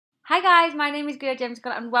Hi guys, my name is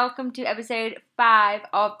Gemzicle and welcome to episode 5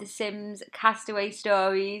 of the Sims Castaway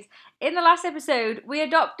Stories. In the last episode, we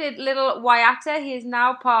adopted little Wyatta. He is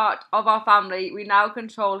now part of our family. We now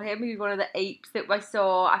control him. He's one of the apes that I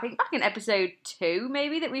saw, I think back in episode 2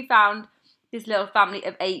 maybe, that we found this little family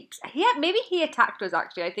of apes. Maybe he attacked us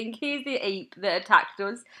actually. I think he's the ape that attacked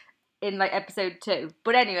us in like episode 2.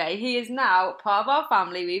 But anyway, he is now part of our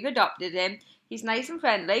family. We've adopted him. He's nice and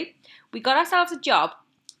friendly. We got ourselves a job,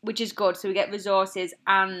 which is good, so we get resources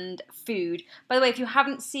and food. By the way, if you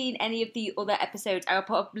haven't seen any of the other episodes, I will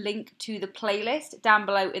put a link to the playlist down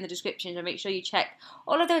below in the description, so make sure you check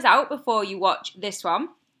all of those out before you watch this one.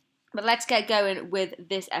 But let's get going with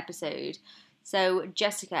this episode. So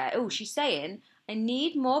Jessica, she's saying, I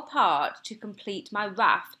need more parts to complete my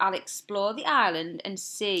raft. I'll explore the island and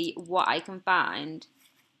see what I can find.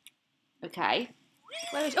 Okay.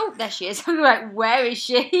 There she is. I'm like, where is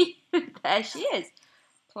she? There she is.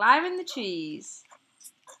 Climbing the trees.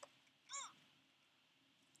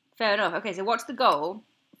 Fair enough. Okay, so what's the goal?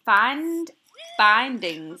 Find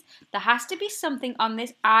bindings. There has to be something on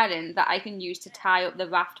this island that I can use to tie up the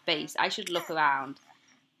raft base. I should look around.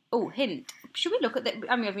 Oh, hint. Should we look at the...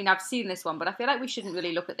 I mean, I've seen this one, but I feel like we shouldn't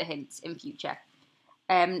really look at the hints in future.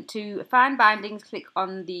 To find bindings, click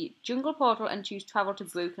on the jungle portal and choose travel to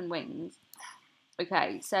Broken Wings.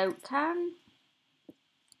 Okay, so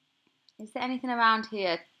is there anything around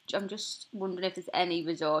here? I'm just wondering if there's any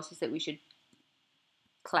resources that we should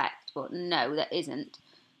collect, but no, there isn't.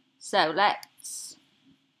 So let's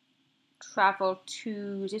travel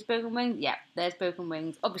to, is this Broken Wings? Yeah, there's Broken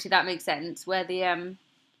Wings. Obviously that makes sense. Where the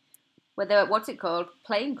what's it called?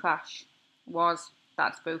 Plane crash was.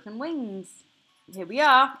 That's Broken Wings. Here we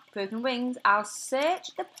are, Broken Wings. I'll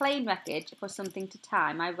search the plane wreckage for something to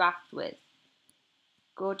tie my raft with.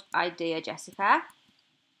 Good idea, Jessica.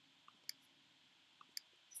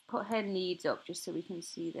 Put her needs up just so we can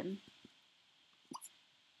see them.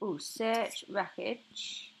 Oh, search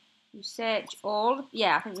wreckage. You search all.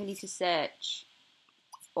 Yeah, I think we need to search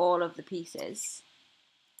all of the pieces.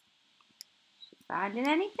 Finding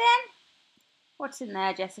anything? What's in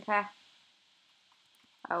there, Jessica?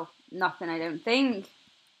 Oh, nothing, I don't think.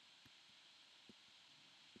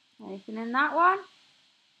 Anything in that one?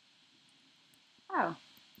 Oh,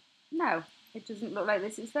 no. It doesn't look like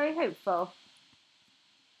this. It's very hopeful.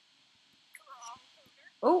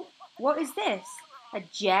 Oh, what is this? A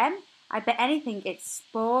gem? I bet anything it's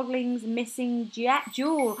Spaulding's missing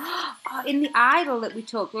jewel. Oh, in the idol that we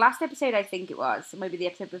took last episode, I think it was, or maybe the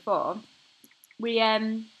episode before. We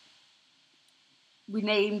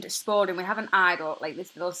named Spaulding. We have an idol, like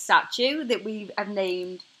this little statue that we have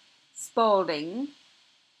named Spaulding.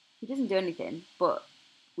 He doesn't do anything, but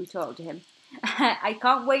we talk to him. I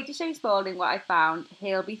can't wait to show Spaulding what I found.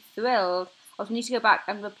 He'll be thrilled. Also, we need to go back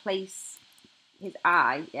and replace his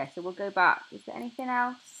eye. Yeah, so we'll go back. Is there anything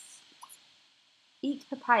else? Eat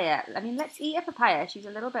papaya. I mean, let's eat a papaya. She's a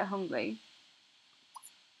little bit hungry.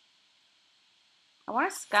 I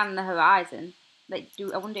want to scan the horizon.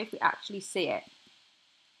 I wonder if we actually see it.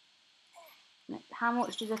 How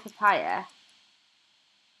much does a papaya?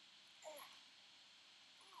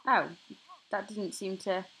 Oh, that doesn't seem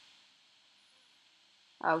to...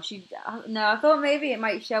 Oh, no, I thought maybe it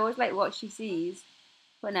might show us like what she sees.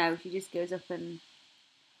 But no, she just goes up and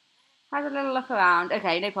has a little look around.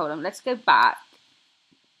 Okay, no problem. Let's go back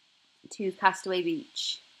to Castaway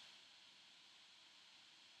Beach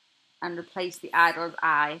and replace the idol's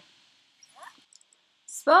eye.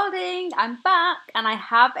 Spaulding, I'm back and I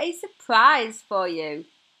have a surprise for you.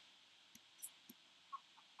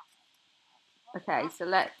 Okay, so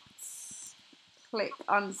let's click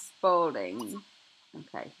on Spaulding.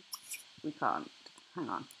 Okay, we can't. Hang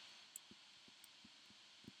on.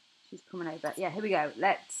 She's coming over. Yeah, here we go.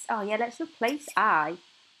 Let's replace eye.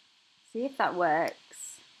 See if that works.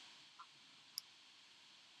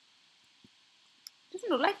 Doesn't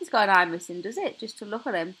look like he's got an eye missing, does it? Just to look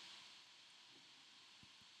at him.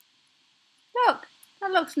 Look,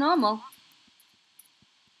 that looks normal.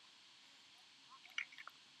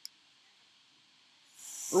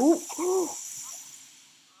 Ooh.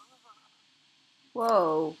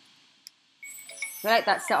 Whoa. I feel like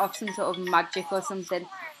that set off some sort of magic or something.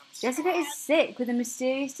 Jessica is sick with a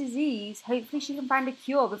mysterious disease. Hopefully she can find a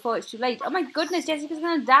cure before it's too late. Oh my goodness, Jessica's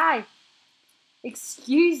gonna die.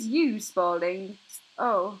 Excuse you, Spaulding.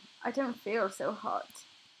 Oh, I don't feel so hot.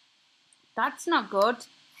 That's not good.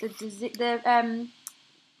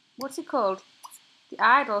 What's it called? The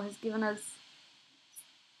idol has given us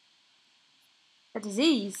a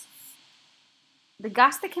disease. The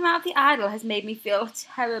gas that came out of the idol has made me feel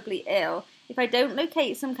terribly ill. If I don't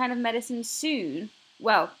locate some kind of medicine soon,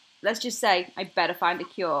 well, let's just say I better find a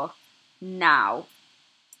cure now.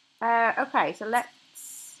 Okay, so let's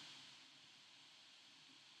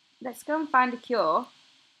go and find a cure.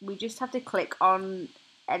 We just have to click on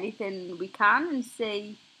anything we can and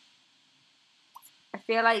see. I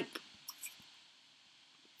feel like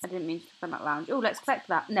I didn't mean to click on that lounge. Oh, let's collect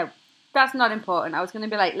that. No, that's not important. I was going to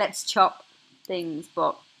be like, let's chop things,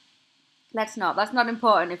 but let's not. That's not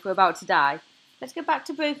important if we're about to die. Let's go back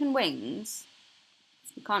to Broken Wings.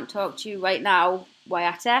 We can't talk to you right now,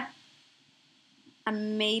 Wyatta.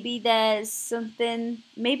 And maybe there's something,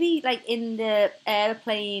 maybe like in the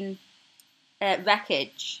airplane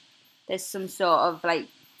wreckage, there's some sort of like,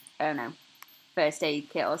 I don't know, first aid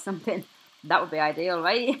kit or something. That would be ideal,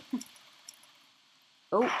 right?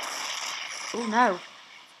 Oh no.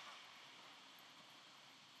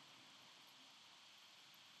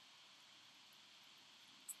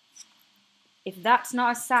 If that's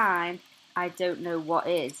not a sign, I don't know what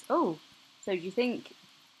is. Oh, so do you think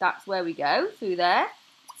that's where we go? Through there?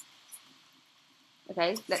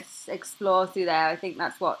 Okay, let's explore through there. I think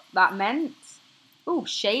that's what that meant. Oh,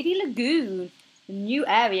 Shady Lagoon. A new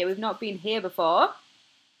area. We've not been here before.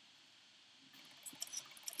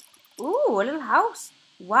 Ooh, a little house.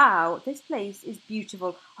 Wow, this place is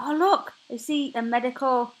beautiful. Oh, look. I see a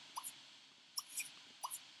medical...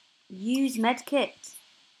 Use medkit.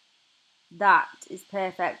 That is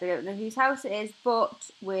perfect. I don't know whose house it is, but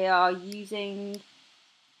we are using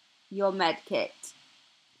your medkit.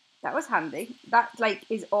 That was handy. That, like,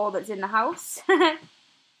 is all that's in the house.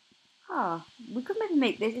 Oh, we could maybe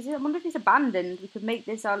make this. I wonder if it's abandoned. We could make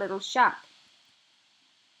this our little shack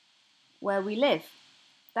where we live.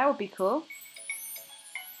 That would be cool.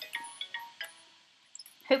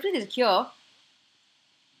 Hopefully there's a cure.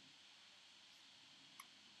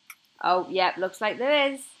 Oh, yeah, looks like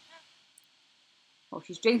there is. Oh,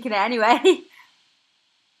 she's drinking it anyway.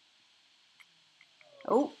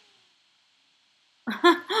 Oh.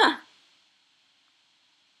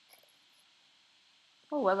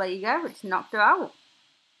 Oh, well, there you go. It's knocked her out.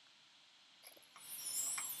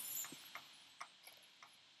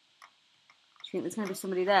 Do you think there's going to be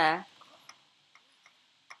somebody there?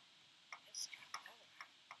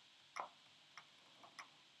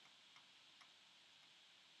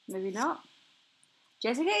 Maybe not.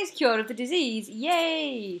 Jessica is cured of the disease.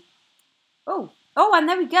 Yay! Oh, and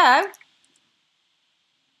there we go.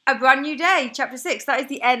 A brand new day, chapter 6. That is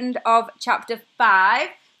the end of chapter 5.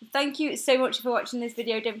 Thank you so much for watching this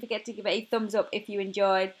video. Don't forget to give it a thumbs up if you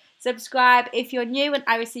enjoyed. Subscribe if you're new, and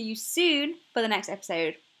I will see you soon for the next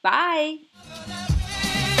episode. Bye!